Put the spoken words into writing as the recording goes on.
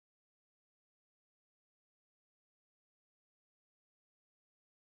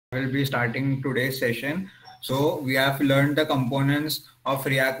will be starting today's session. So we have learned the components of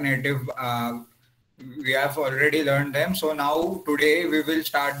React Native. We have already learned them. So now today we will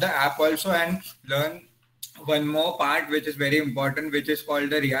start the app also and learn one more part which is very important, which is called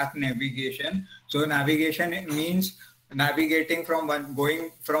the React navigation. So navigation means navigating from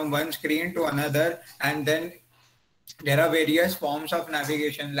going from one screen to another, and then there are various forms of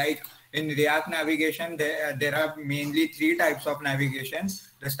navigation. Like in React navigation, there are mainly three types of navigation: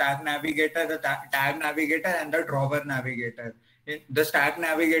 the stack navigator, the tab navigator, and the drawer navigator. The stack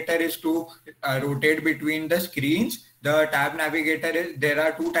navigator is to rotate between the screens. The tab navigator is, there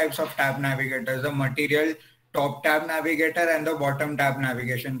are two types of tab navigators: the material top tab navigator and the bottom tab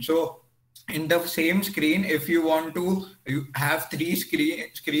navigation. So in the same screen, if you want to have three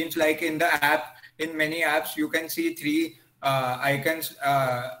screens, like in the app, in many apps you can see three icons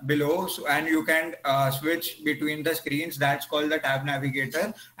below, and you can switch between the screens. That's called the tab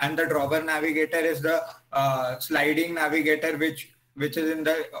navigator. And the drawer navigator is the sliding navigator, which is in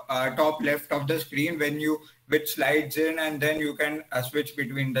the top left of the screen, which slides in, and then you can switch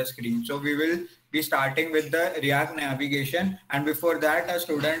between the screens. So we will be starting with the React navigation. And before that, a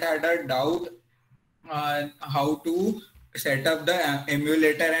student had a doubt how to set up the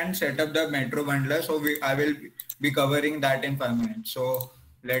emulator and set up the Metro bundler. So I will be covering that in 5 minutes. So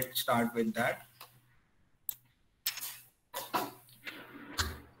let's start with that.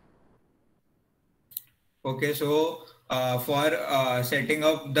 Okay, so for setting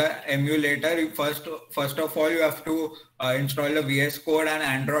up the emulator, first of all, you have to install the VS Code and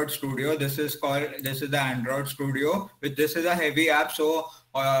Android Studio. This is the Android Studio. This is a heavy app, so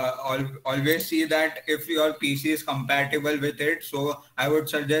always see that if your PC is compatible with it. So I would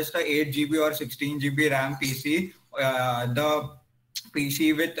suggest a 8 GB or 16 GB RAM PC. The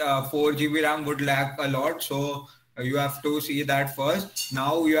PC with 4 GB RAM would lag a lot, so you have to see that first.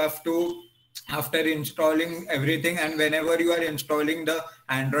 Now you have to, after installing everything, and whenever you are installing the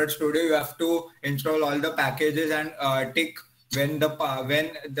Android Studio, you have to install all the packages and tick when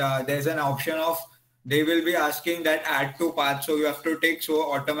there's an option of, they will be asking that add to path. So you have to tick,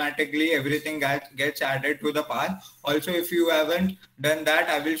 so automatically everything gets added to the path. Also, if you haven't done that,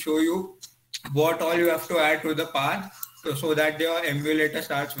 I will show you what all you have to add to the path so that your emulator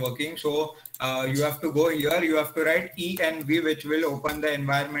starts working. So you have to go here, you have to write env, which will open the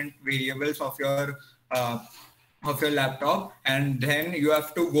environment variables of your laptop. And then you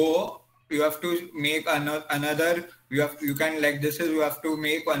have to make another, you can, like this is, you have to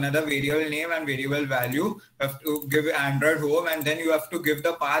make another variable name and variable value. You have to give Android home, and then you have to give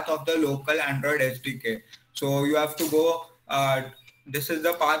the path of the local Android SDK. So you have to go, this is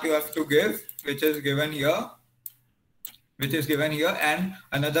the path you have to give, which is given here. And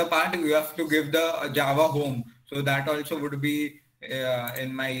another part you have to give the Java home. So that also would be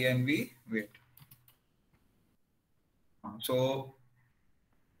in my env. Wait. So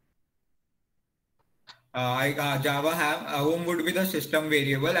Java home would be the system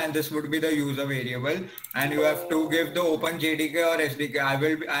variable, and this would be the user variable. And you have to give the OpenJDK or SDK.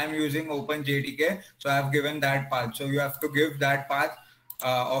 I am using OpenJDK, so I have given that path. So you have to give that path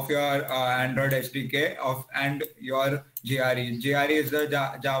of your Android SDK and your JRE. JRE is the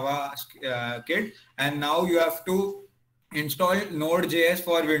Java kit. And now you have to install Node.js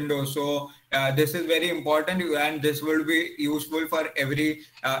for Windows. So this is very important, and this will be useful for every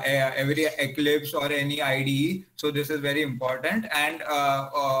Eclipse or any IDE. So this is very important. And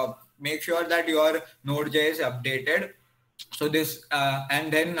make sure that your Node.js is updated. So this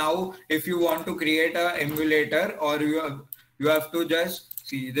and then now, if you want to create an emulator, or you have to just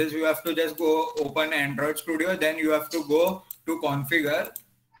see this, you have to just go open Android Studio, then you have to go to configure.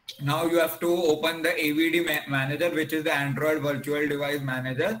 Now you have to open the AVD manager, which is the Android virtual device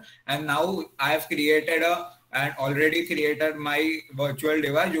manager. And now I have already created my virtual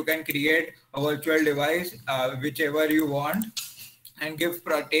device. You can create a virtual device whichever you want, and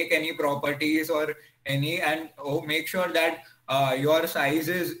take any properties or any, and make sure that your size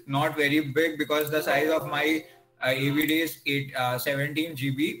is not very big, because the size of my AVD is 17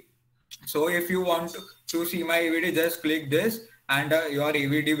 GB. So if you want to see my AVD, just click this, and your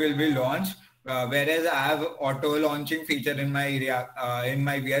AVD will be launched. Whereas I have auto launching feature in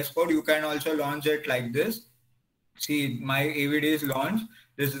my VS Code, you can also launch it like this. See, my AVD is launched.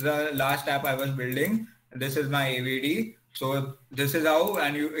 This is the last app I was building. This is my AVD. So this is how,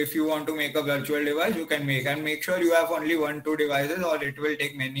 and if you want to make a virtual device, you can make, and make sure you have only 1-2 devices, or it will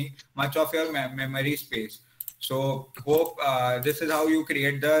take much of your memory space. So hope this is how you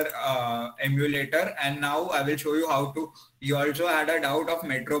create the emulator. And now I will show you how to, you also had a doubt of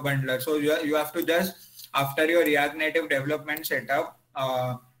Metro bundler. So you have to just, after your React Native development setup,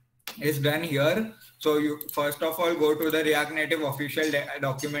 is done here. So you first of all go to the React Native official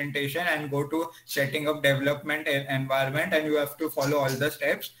documentation and go to setting up development environment, and you have to follow all the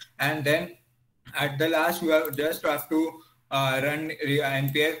steps. And then at the last, you just have to run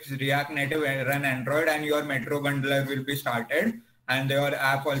npx React Native and run Android, and your Metro bundler will be started, and your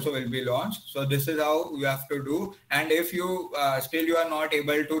app also will be launched. So this is how you have to do. And if you still you are not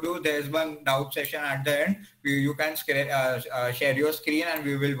able to do, there's one doubt session at the end. You can share your screen and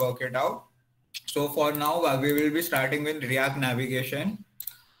we will work it out. So for now, we will be starting with React navigation.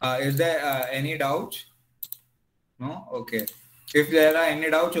 Is there any doubts? No? Okay. If there are any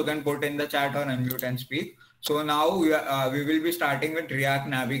doubts, you can put in the chat or unmute and speak. So now we will be starting with React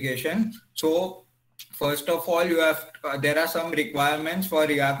navigation. So first of all, you have there are some requirements for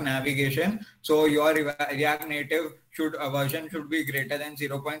React navigation. So your React Native version should be greater than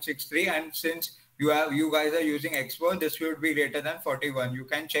 0.63, and since you guys are using Expo, this should be greater than 41. You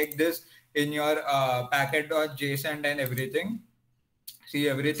can check this in your packet.json and everything. See,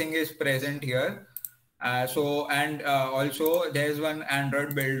 everything is present here. Also there's one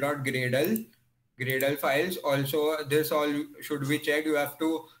Android build.gradle files. Also, this all should be checked. You have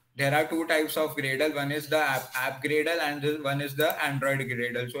to. There are two types of Gradle. One is the app Gradle, and one is the Android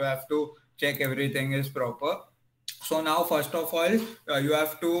Gradle. So you have to check everything is proper. So now, first of all, you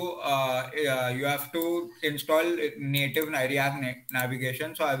have to install native React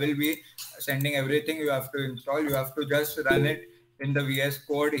navigation. So I will be sending everything you have to install. You have to just run it in the VS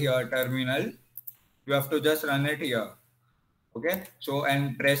Code here terminal. You have to just run it here. Okay. So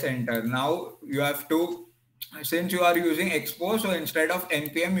and press enter. Now you have to, since you are using Expo, so instead of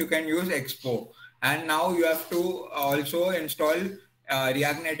npm you can use Expo. And now you have to also install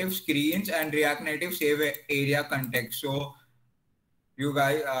React Native screens and React Native save area context. So you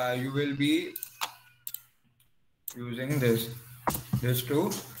guys, you will be using this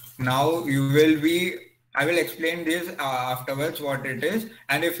too. Now you will be, I will explain this afterwards what it is.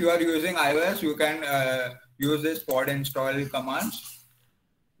 And if you are using iOS, you can use this pod install commands.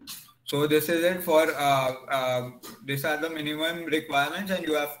 So this is it for, these are the minimum requirements and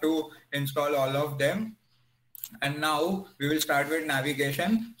you have to install all of them. And now we will start with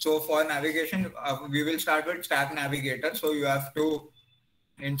navigation. So for navigation, we will start with Stack Navigator. So you have to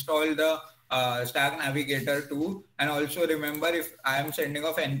install the Stack Navigator too. And also remember, if I am sending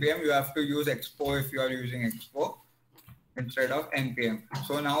off npm, you have to use Expo if you are using Expo instead of npm.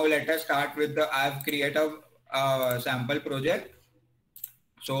 So now let us start with the, I have created a sample project.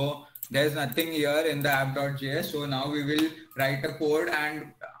 So there's nothing here in the app.js. So now we will write a code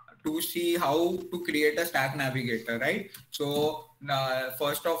and to see how to create a Stack Navigator, right? So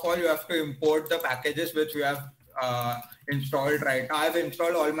first of all, you have to import the packages which we have installed right now. I've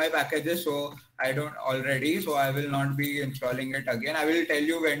installed all my packages, so I don't already, so I will not be installing it again. I will tell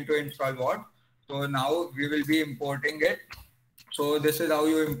you when to install what. So now we will be importing it. So this is how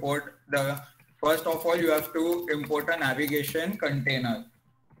you import the, first of all, you have to import a navigation container.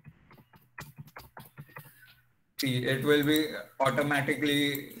 See, it will be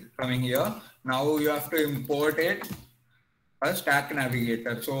automatically coming here. Now you have to import it, a Stack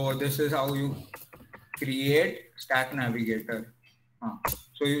Navigator. So this is how you create Stack Navigator.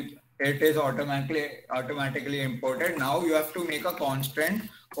 So it is automatically imported. Now you have to make a constant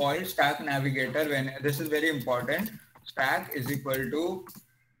called Stack Navigator. When this is very important, stack is equal to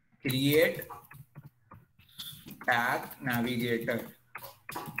create Stack Navigator.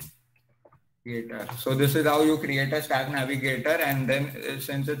 So this is how you create a Stack Navigator, and then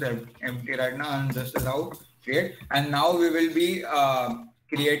since it's empty right now, and this is how create. And now we will be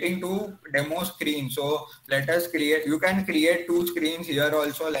creating two demo screens. So let us create, you can create two screens here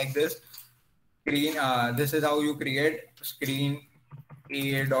also like this screen. This is how you create screen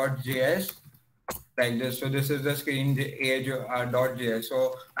a.js like this. So this is the screen a.js.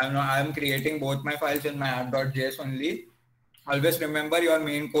 So I'm creating both my files in my app.js only. Always remember your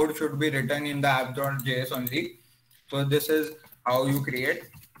main code should be written in the app.js only. So this is how you create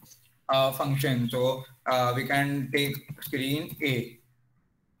a function. So we can take screen A.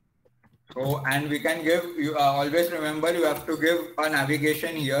 So, and we can give, you always remember you have to give a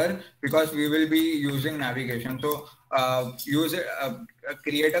navigation here because we will be using navigation. So use it,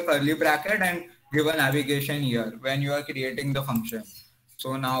 create a curly bracket and give a navigation here when you are creating the function.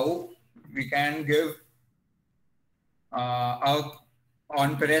 So now we can give a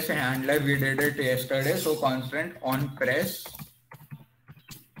on press handler. We did it yesterday. So constant on press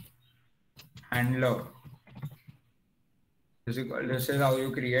handler. This is how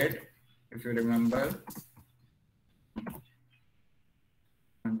you create, if you remember.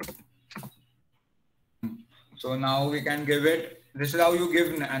 So now we can give it this is how you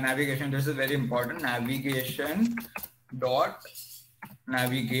give navigation. This is very important. Navigation dot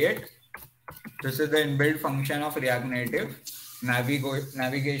navigate. This is the inbuilt function of React Native.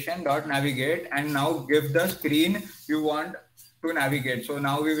 Navigation dot navigate, and now give the screen you want to navigate. So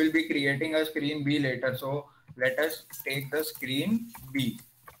now we will be creating a screen B later. So let us take the screen B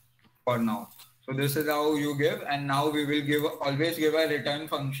for now. So this is how you give, and now we will always give a return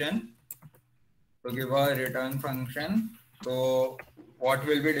function. So give a return function. So what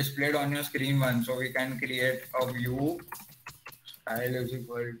will be displayed on your screen one? So we can create a view style is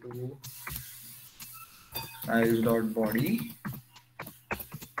equal to size.body.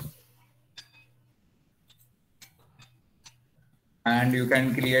 And you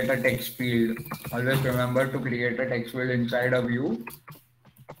can create a text field. Always remember to create a text field inside a view.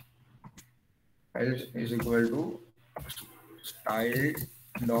 Else is equal to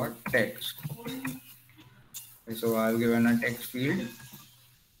style.text. So I've given a text field.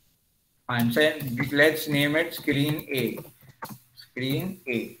 And let's name it screen A. Screen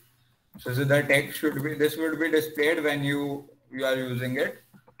A. So the text this would be displayed when you are using it.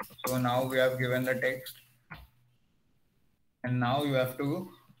 So now we have given the text. And now you have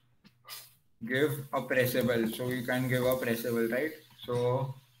to give a pressable. So you can give a pressable, right?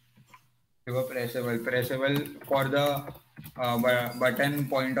 So give a pressable for the button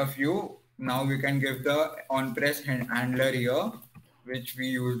point of view. Now we can give the onPress handler here, which we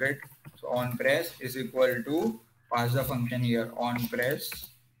used it. So onPress is equal to, pass the function here, onPress.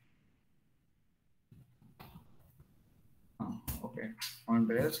 Okay,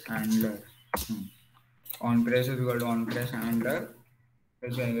 onPress handler. OnPress is equal to onPress handler.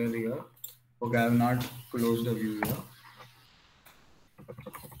 There's error here. Okay, I have not closed the view here.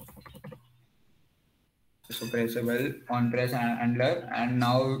 So pressable onPress handler, and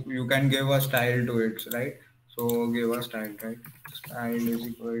now you can give a style to it, right? So give a style, right? Style is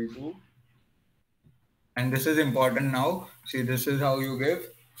equal to, and this is important now. See, this is how you give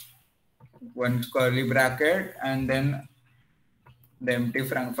one curly bracket and then the empty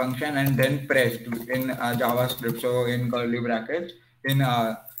function and then pressed in JavaScript. So in curly brackets, in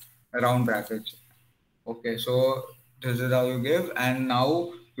round brackets. Okay, so this is how you give, and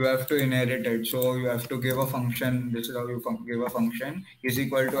now you have to inherit it. So you have to give a function. This is how you give a function is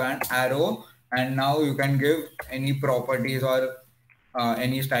equal to an arrow, and now you can give any properties or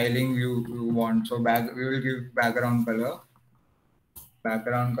any styling you want. So we will give background color.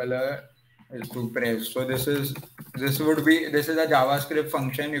 Background color is to press. So this is a JavaScript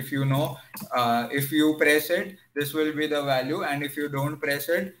function. If you know, if you press it, this will be the value, and if you don't press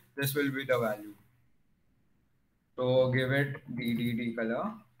it, this will be the value. So give it DDD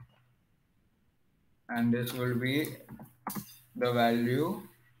color, and this will be the value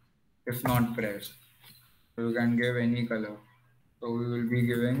if not pressed. So you can give any color. So we will be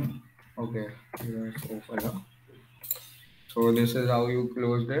giving, okay, here's O color. So this is how you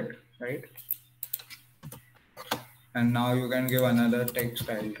closed it, right? And now you can give another text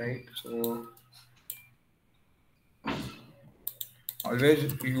style, right? So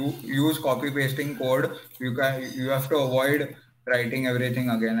always you use copy pasting code. You have to avoid writing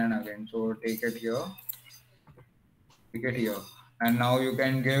everything again and again. So take it here, and now you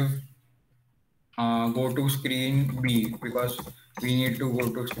can give go to screen B, because we need to go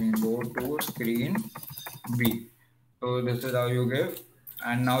to screen B. So this is how you give,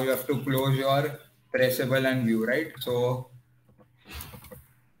 and now you have to close your pressable and view, right? So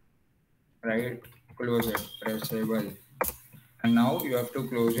close it, pressable, and now you have to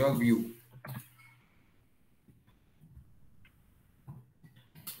close your view.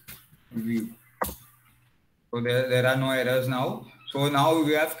 So there are no errors now. So now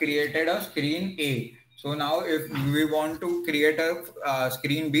we have created a screen A. So now if we want to create a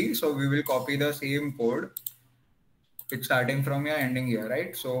screen B, so we will copy the same code. It's starting from here, ending here,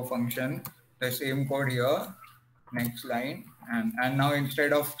 right? So function, the same code here, next line, and now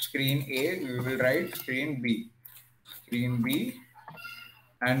instead of screen A, we will write screen B.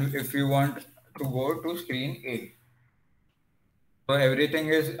 And if you want to go to screen A. So everything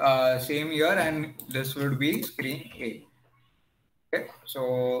is same here, and this would be screen A. Okay,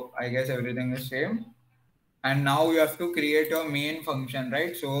 so I guess everything is same. And now you have to create your main function,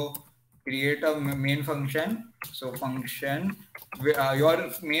 right? So create a main function. So function,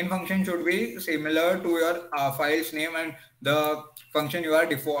 your main function should be similar to your file's name, and the function you are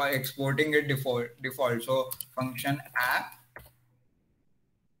exporting it default. So function app.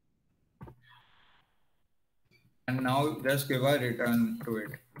 And now just give a return to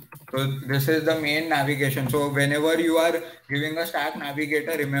it. So this is the main navigation. So whenever you are giving a stack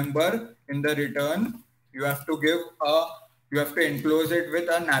navigator, remember in the return, you have to give a you have to enclose it with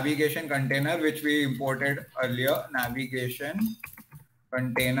a navigation container, which we imported earlier, navigation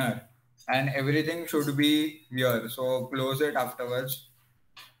container, and everything should be here. So close it afterwards.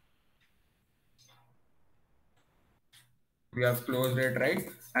 We have closed it, right?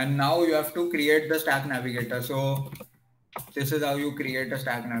 And now you have to create the stack navigator. So this is how you create a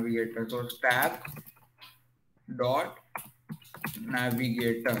stack navigator. So stack dot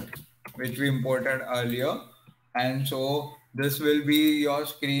navigator, which we imported earlier. And so this will be your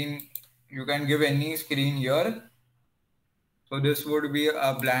screen. You can give any screen here. So this would be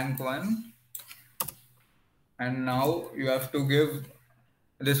a blank one. And now you have to give,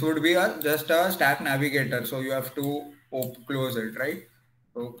 this would be just a stack navigator. So you have to close it, right?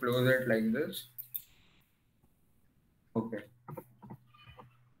 So close it like this. Okay.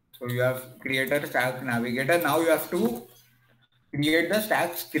 So you have created stack navigator. Now you have to create the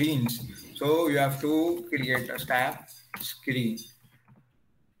stack screens. So you have to create a stack screen.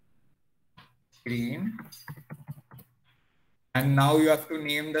 And now you have to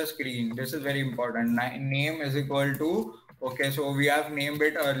name the screen. This is very important. Name is equal to, okay, so we have named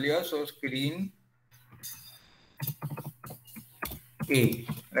it earlier. So screen A,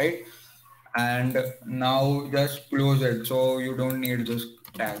 right? And now just close it. So you don't need this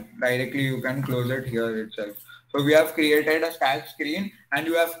tag. Directly you can close it here itself. So we have created a stack screen, and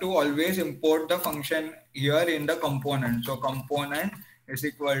you have to always import the function here in the component. So component is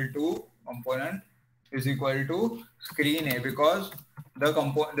equal to screen A, because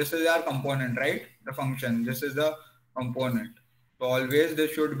this is our component, right? The function, this is the component. So always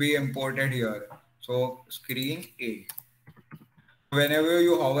this should be imported here. So screen A. Whenever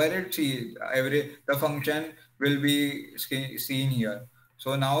you hover it, see the function will be seen here.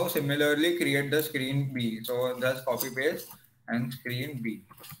 So now similarly create the screen B. So just copy paste and screen B.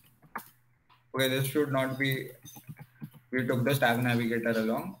 Okay, this should not be, we took the stack navigator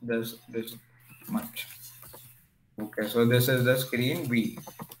along this much. Okay, so this is the screen B.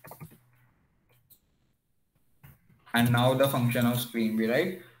 And now the function of screen B,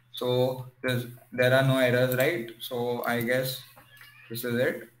 right? So there are no errors, right? So I guess this is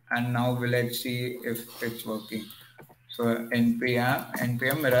it. And now let's see if it's working. So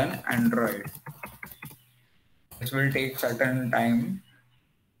npm run Android. This will take certain time.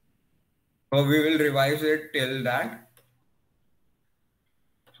 So we will revise it till that.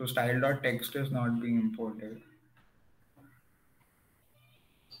 So style.txt is not being imported.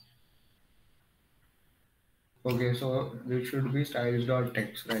 Okay, so this should be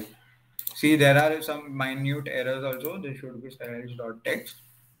styles.txt, right? See, there are some minute errors also. This should be styles.txt.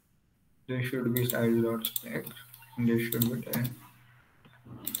 This should be styles.txt. And this should be 10.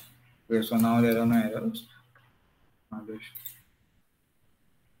 Okay, so now there are no errors. Now this,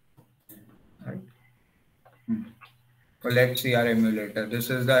 right? So let's see our emulator. This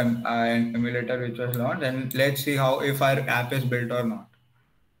is the emulator which was launched, and let's see how if our app is built or not.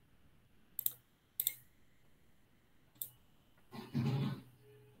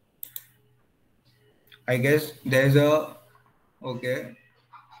 I guess there's a okay,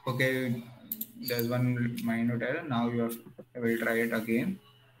 there's one minute error. Now I will try it again.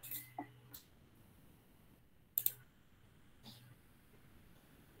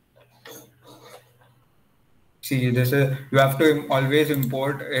 See, this is, you have to always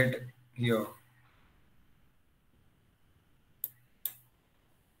import it here.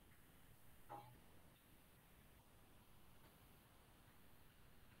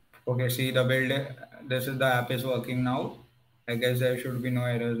 Okay, see the build, this is the app is working now. I guess there should be no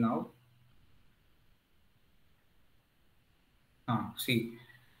errors now. See,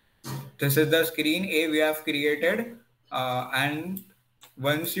 this is the screen A we have created, and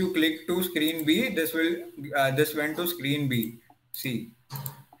once you click to screen B, this went to screen B. See,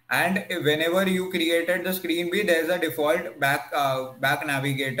 and whenever you created the screen B, there is a default back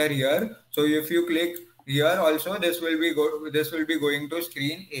navigator here. So if you click here also, this will be going to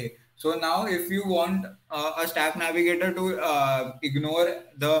screen A. So now if you want a stack navigator to ignore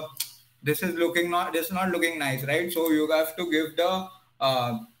this is not looking nice, right? So you have to give the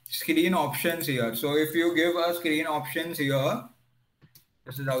screen options here. So if you give a screen options here,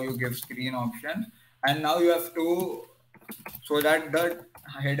 this is how you give screen options, and now you have to, so that the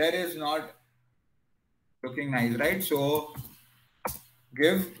header is not looking nice, right? So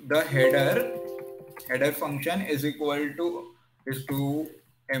give the header function is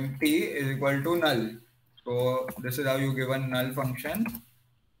empty is equal to null. So this is how you give a null function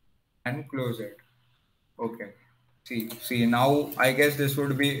and close it. Okay. See now I guess this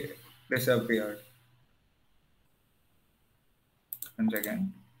would be disappeared. Once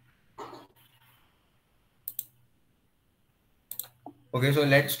again. Okay, so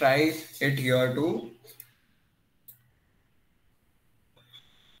let's try it here too.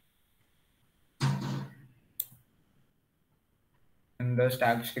 In the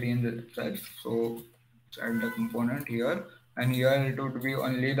stack screen itself. So add the component here, and here it would be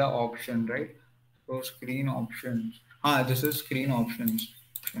only the option, right? So screen options. This is screen options.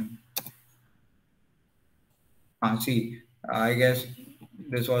 See, I guess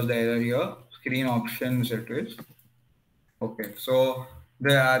this was the error here. Screen options it is. Okay, so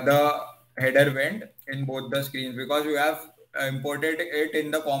the header went in both the screens because you have imported it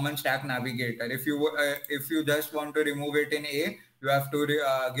in the common stack navigator. If you just want to remove it in A, you have to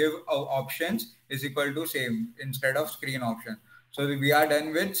give options is equal to same instead of screen option. So we are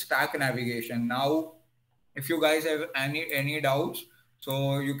done with stack navigation. Now, if you guys have any doubts,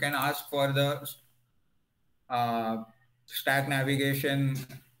 so you can ask for the stack navigation.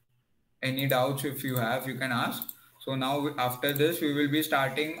 Any doubts if you have, you can ask. So now after this, uh, we will be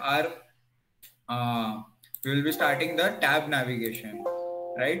starting the tab navigation,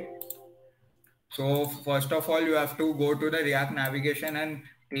 right? So first of all, you have to go to the React navigation and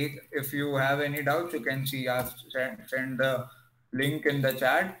take, if you have any doubts, you can see I've send the link in the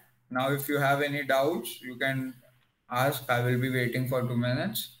chat. Now, if you have any doubts, you can ask. I will be waiting for 2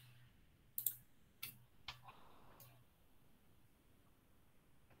 minutes.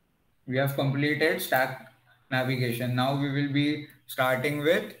 We have completed stack navigation. Now we will be starting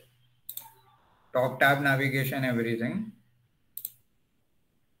with top tab navigation, everything.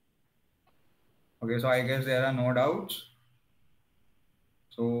 Okay, so I guess there are no doubts.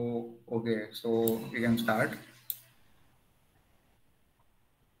 So, okay, so we can start.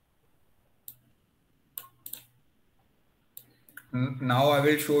 Now I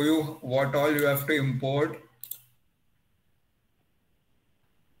will show you what all you have to import.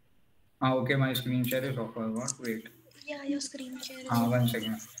 Okay, my screen share is off. What? Wait. Yeah, your screen share is off. 1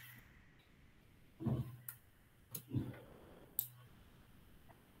 second.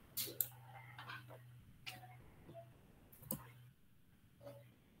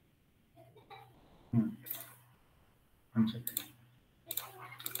 One second.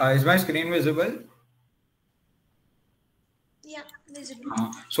 Is my screen visible? Yeah,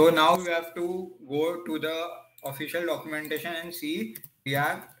 visible. So now you have to go to the official documentation and see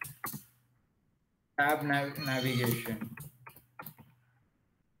React tab navigation.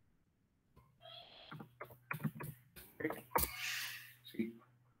 Right. See.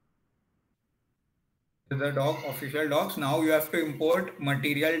 The official docs. Now you have to import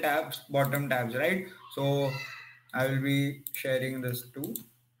material tabs, bottom tabs, right? So I will be sharing this too.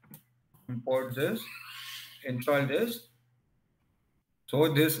 Import this, install this.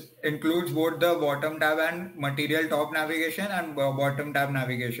 So this includes both the bottom tab and material top navigation and bottom tab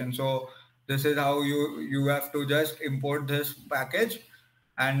navigation. So this is how you have to just import this package,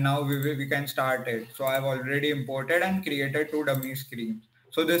 and now we can start it. So I've already imported and created 2 dummy screens.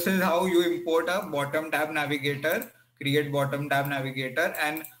 So this is how you import a bottom tab navigator, create bottom tab navigator,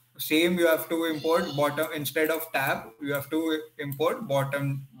 and same you have to import bottom instead of tab, you have to import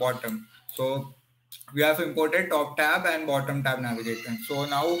bottom. So we have imported top tab and bottom tab navigation. So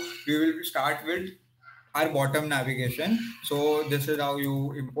now we will start with our bottom navigation. So this is how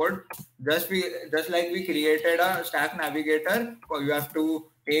you import. Just like we created a stack navigator, you have to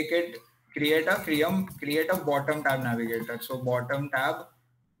take it, create a bottom tab navigator. So bottom tab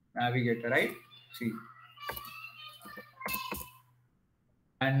navigator, right? See.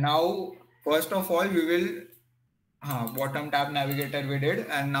 And now, first of all, we will bottom tab navigator we did,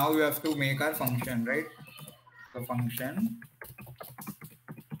 and now we have to make our function, right? The function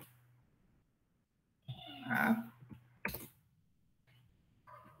app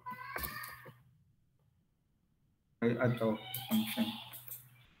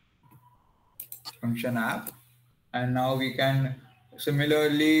function app, and now we can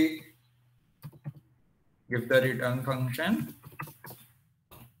similarly give the return function.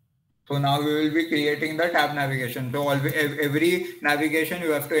 So now we will be creating the tab navigation. So every navigation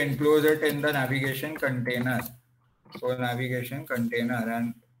you have to enclose it in the navigation container. So navigation container,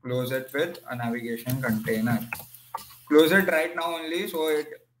 and close it with a navigation container. Close it right now only, so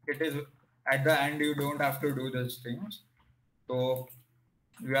it is at the end. You don't have to do these things. So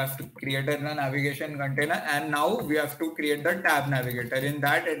we have to create a navigation container, and now we have to create the tab navigator. In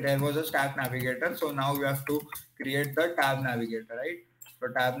that there was a stack navigator, so now we have to create the tab navigator, right? So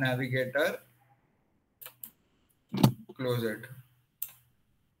tab navigator, close it.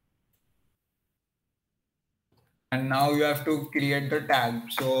 And now you have to create the tag.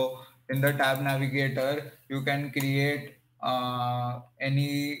 So in the tab navigator, you can create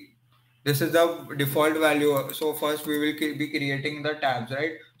any this is the default value. So first we will be creating the tabs,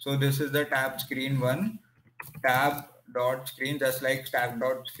 right? So this is the tab screen one, tab dot screen, just like stack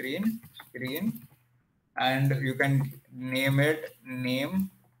dot screen, and you can name it name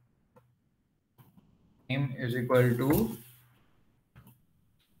is equal to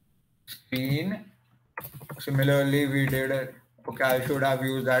screen. Similarly, we did it. Okay, I should have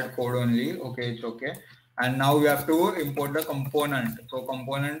used that code only. Okay, it's okay. And now we have to import the component. So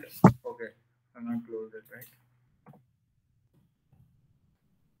component, okay, I'm gonna close it, right?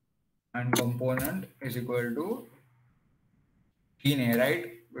 And component is equal to screen A,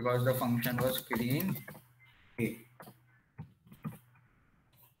 right? Because the function was screen A.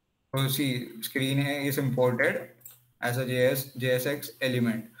 So see, screen A is imported as a JSX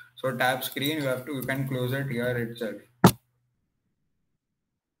element. So tab screen, you can close it here itself.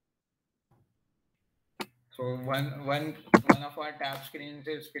 So one of our tab screens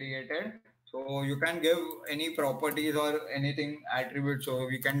is created. So you can give any properties or anything attribute. So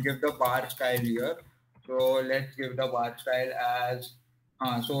we can give the bar style here. So let's give the bar style as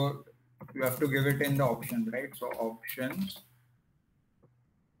so you have to give it in the options, right? So options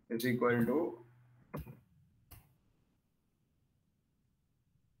is equal to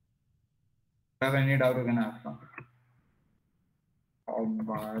have any doubt you can ask now.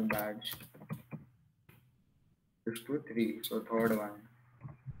 Bar badge is to 3. So third one.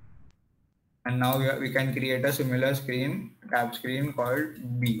 And now we can create a similar screen, tab screen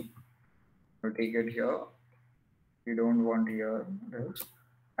called B. So take it here. We don't want here this.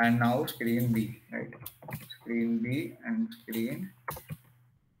 And now screen B, right? Screen B and screen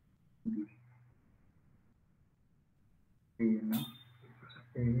B.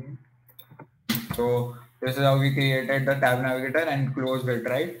 Screen. So this is how we created the tab navigator and closed it,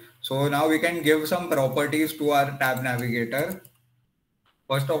 right? So now we can give some properties to our tab navigator.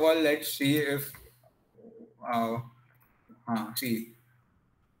 First of all, let's see if see,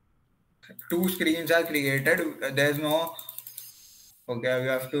 two screens are created. There's no, okay, we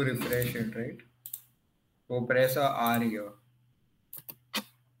have to refresh it, right? So press a R here.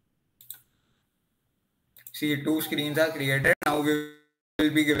 See, two screens are created. Now we will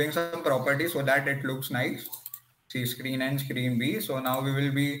be giving some properties so that it looks nice. See, screen and screen B. So now we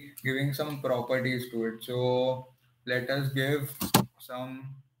will be giving some properties to it. So let us give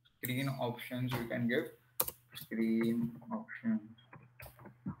some screen options. We can give screen options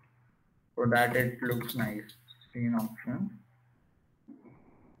so that it looks nice. Screen option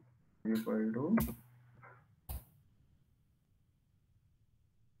equal to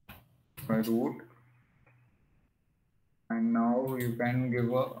root. And now you can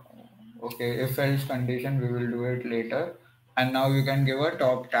give a, okay, if else condition, we will do it later. And now you can give a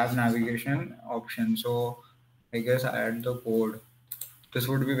top tab navigation option. So I guess I add the code. This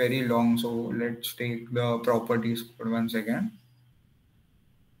would be very long. So let's take the properties for once again.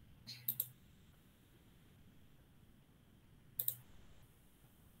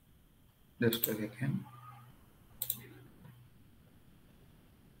 Just a second.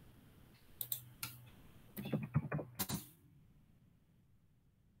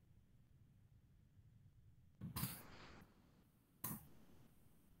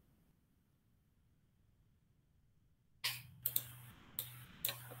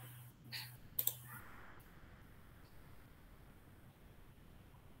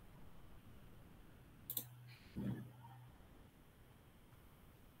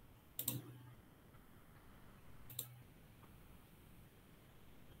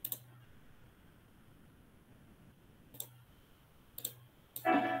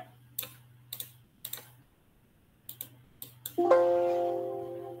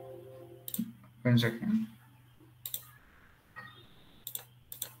 One second.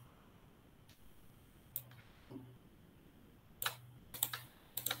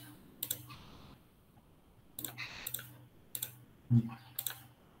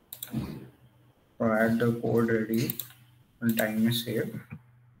 So add the code ready and time is saved.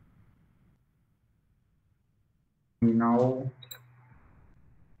 Now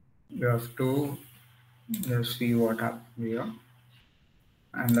you have to just see what happened here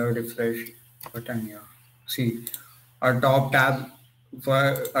and the refresh button here. See, a top tab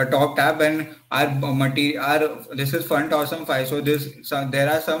for a top tab and our material, this is font awesome file. So there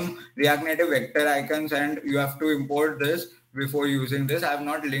are some React Native vector icons and you have to import this before using this. I have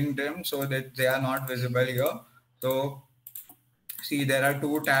not linked them so that they are not visible here. So see, there are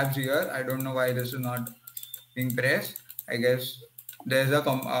two tabs here. I don't know why this is not being pressed. I guess there's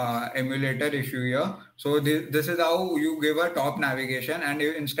a emulator issue here. So this is how you give a top navigation, and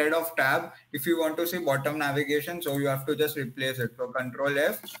instead of tab, if you want to see bottom navigation, so you have to just replace it. So Control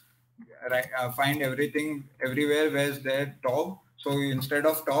F find everything everywhere where's there top. So instead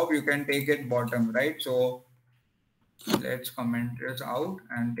of top, you can take it bottom, right? So let's comment this out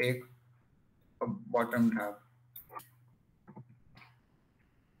and take a bottom tab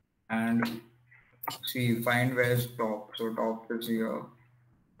and see, find where's top. So top is here.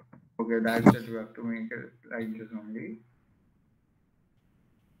 Okay, that's it. You have to make it like this only.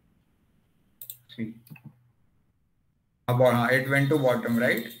 See, it went to bottom,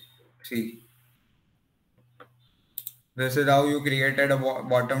 right? See, this is how you created a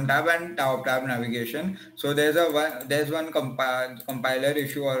bottom tab and top tab navigation. So there's one compiler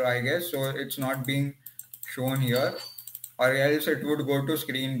issue, or I guess so it's not being shown here, or else it would go to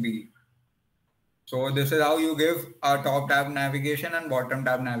screen B. So this is how you give a top tab navigation and bottom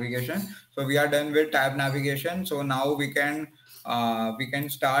tab navigation. So we are done with tab navigation. So now we can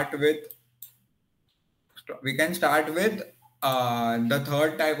start with the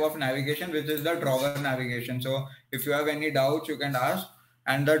third type of navigation, which is the drawer navigation. So if you have any doubts, you can ask.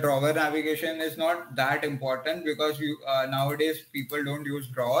 And the drawer navigation is not that important because you nowadays people don't use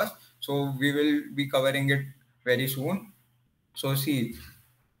drawers. So we will be covering it very soon. So see,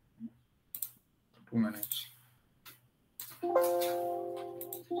 2 minutes.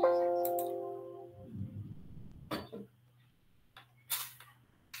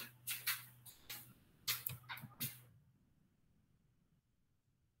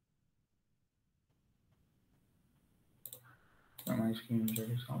 My screen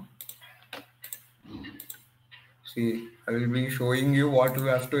is off. See, I will be showing you what you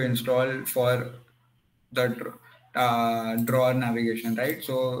have to install for the drawer navigation, right?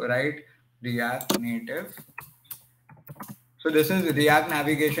 So write React Native. So this is React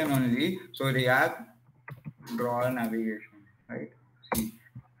navigation only. So React drawer navigation, right? See,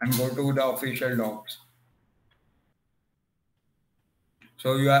 and go to the official docs.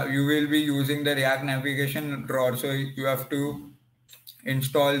 So you will be using the React navigation drawer. So you have to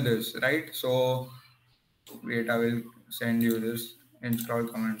install this, right? So wait, I will send you this install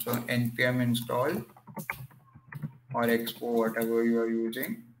command. So npm install or expo, whatever you are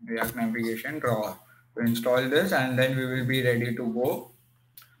using, React navigation drawer. To install this, and then we will be ready to go.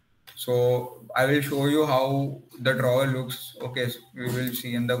 So I will show you how the drawer looks. Okay, so we will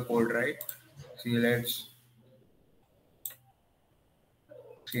see in the code, right? See, let's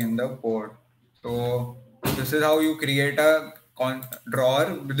see in the code. So this is how you create a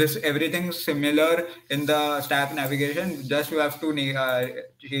drawer. This everything similar in the stack navigation. Just you have to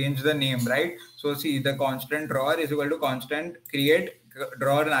change the name, right? So see, the constant drawer is equal to constant create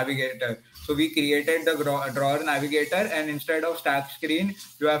drawer navigator. So we created the drawer navigator, and instead of stack screen,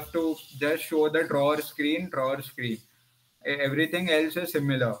 you have to just show the drawer screen, drawer screen. Everything else is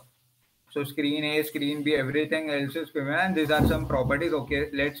similar. So screen A, screen B, everything else is similar, and these are some properties. Okay,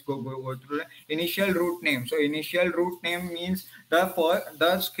 let's go through the initial root name. So initial root name means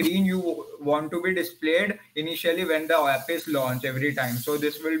the screen you want to be displayed initially when the app is launched every time. So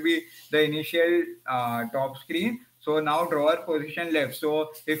this will be the initial top screen. So now drawer position left.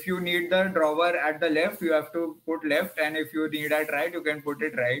 So if you need the drawer at the left, you have to put left, and if you need at right, you can put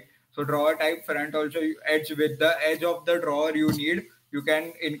it right. So drawer type front also edge, with the edge of the drawer you need, you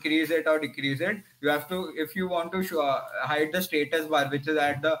can increase it or decrease it. You have to, if you want to hide the status bar which is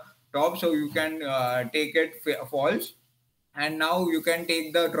at the top, so you can take it false. And now you can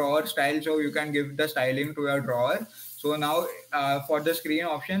take the drawer style, so you can give the styling to your drawer. So now for the screen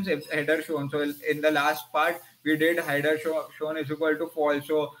options, if header shown, so in the last part we did header shown is equal to false.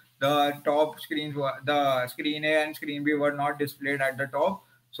 So the top screens were, the screen A and screen B were not displayed at the top.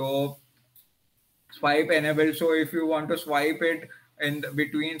 So swipe enabled. So if you want to swipe it in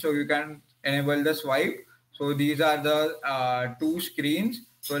between, so you can enable the swipe. So these are the two screens.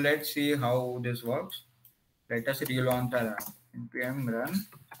 So let's see how this works. Let us relaunch our app. npm run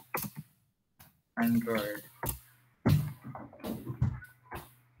Android.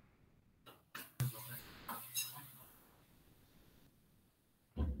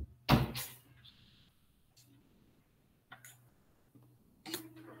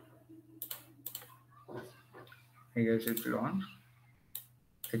 I guess it's launched.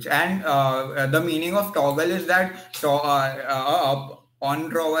 And the meaning of toggle is that on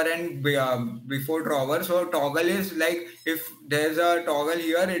drawer and before drawer. So toggle is like if there's a toggle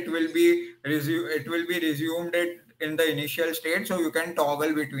here, it will be resumed it in the initial state. So you can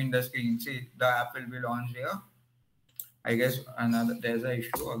toggle between the screens. See, the app will be launched here. I guess there's an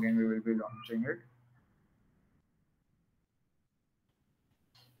issue again. We will be launching it.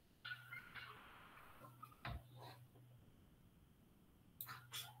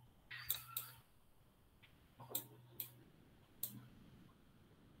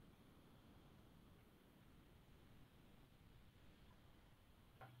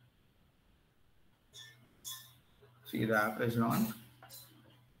 See, the app is on.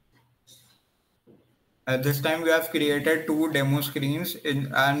 At this time, we have created two demo screens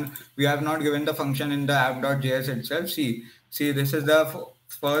and we have not given the function in the app.js itself. See, this is the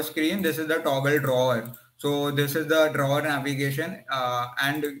first screen. This is the toggle drawer. So this is the drawer navigation.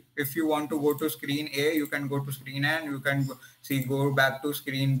 And if you want to go to screen A, you can go to screen A, and you can go back to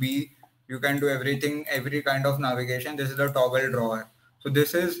screen B. You can do everything, every kind of navigation. This is the toggle drawer. So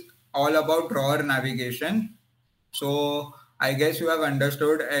this is all about drawer navigation. So I guess you have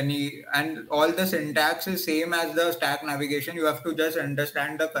understood and all the syntax is same as the stack navigation. You have to just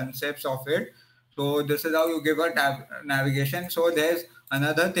understand the concepts of it. So this is how you give a tab navigation. So there's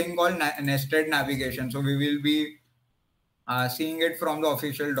another thing called nested navigation. So we will be seeing it from the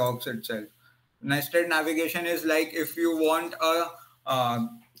official docs itself. Nested navigation is like if you want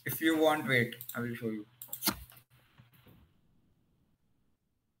wait, I will show you.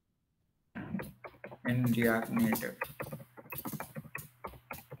 In React Native.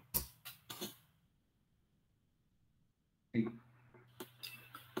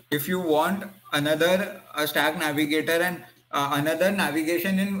 If you want another stack navigator and another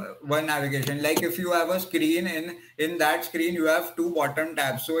navigation in one navigation, like if you have a screen, in that screen you have two bottom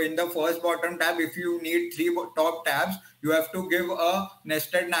tabs. So in the first bottom tab, if you need three top tabs, you have to give a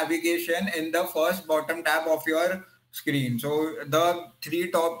nested navigation in the first bottom tab of your screen. So the three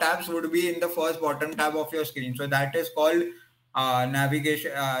top tabs would be in the first bottom tab of your screen. So that is called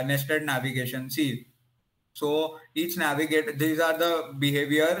navigation, nested navigation. See, so each navigator, these are the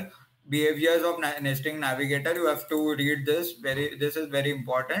behaviors of nesting navigator. You have to read this. This is very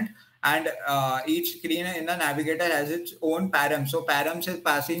important. And each screen in the navigator has its own params. So params is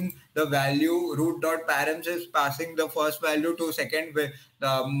passing the value. Root.params is passing the first value to second. The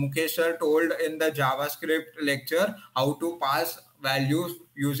Mukesh sir told in the JavaScript lecture how to pass values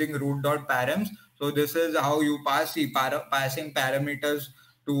using root.params. So this is how you passing parameters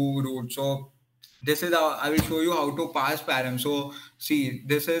to root. So this is how I will show you how to pass params. So see,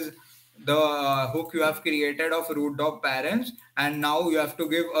 this is the hook you have created of root.params, and now you have to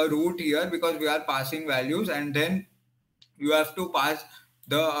give a root here because we are passing values, and then you have to pass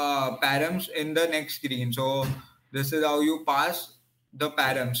the params in the next screen. So this is how you pass the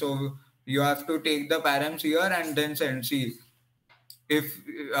params. So you have to take the params here and then send. See, if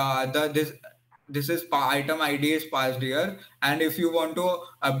this is item ID is passed here, and if you want to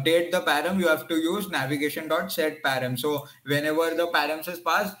update the param, you have to use navigation.set param. So whenever the params is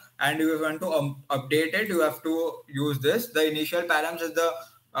passed and you want to update it, you have to use this. The initial params is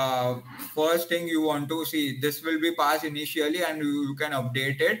the first thing you want to see. This will be passed initially and you can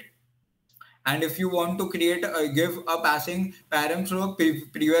update it. And if you want to create give a passing param to a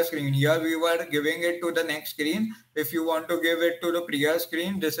previous screen, here we were giving it to the next screen. If you want to give it to the previous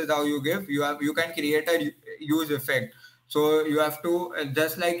screen, this is how you give. You can create a use effect. So you have to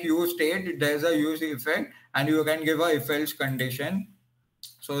just like use state, there's a use effect, and you can give a if else condition.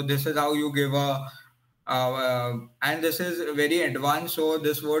 So this is how you give a and this is very advanced, so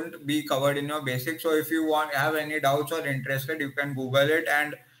this won't be covered in your basics. So if you have any doubts or interested, you can Google it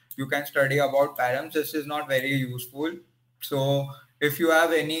and you can study about params. This is not very useful. So if you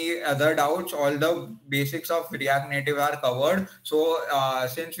have any other doubts, all the basics of React Native are covered. So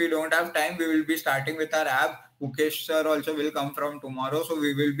since we don't have time, we will be starting with our app. Mukesh sir also will come from tomorrow. So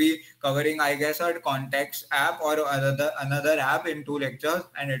we will be covering, I guess, our context app or another app in 2 lectures,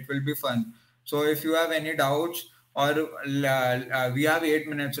 and it will be fun. So if you have any doubts, or we have 8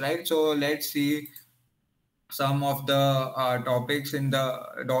 minutes, right? So let's see some of the topics in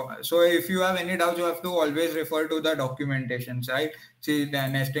the so if you have any doubts, you have to always refer to the documentations, right? See, the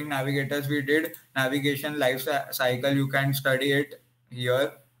nesting navigators we did, navigation life cycle, you can study it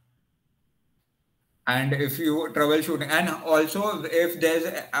here. And if you troubleshooting, and also if there's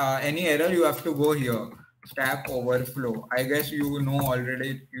any error, you have to go here, Stack Overflow. I guess you know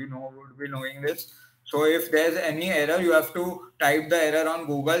already, would be knowing this. So if there's any error, you have to type the error on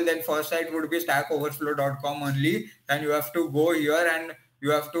Google. Then first site would be stackoverflow.com only. Then you have to go here and you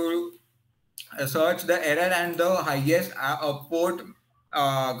have to search the error and the highest port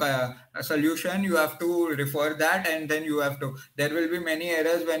solution. You have to refer that, and then you have to. There will be many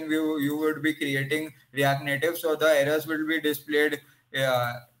errors when you would be creating React Native. So the errors will be displayed.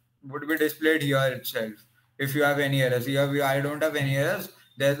 Would be displayed here itself. If you have any errors, here I don't have any errors.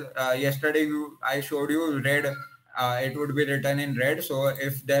 There's yesterday I showed you red. It would be written in red. So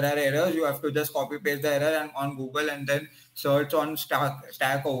if there are errors, you have to just copy paste the error and on Google, and then search on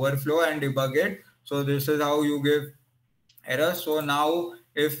Stack Overflow and debug it. So this is how you give errors. So now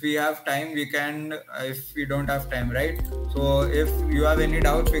if we have time, we can. If we don't have time, right? So if you have any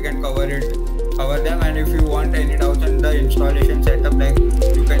doubts, we can cover it cover them. And if you want any doubts on the installation setup, like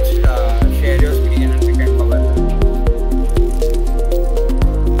you can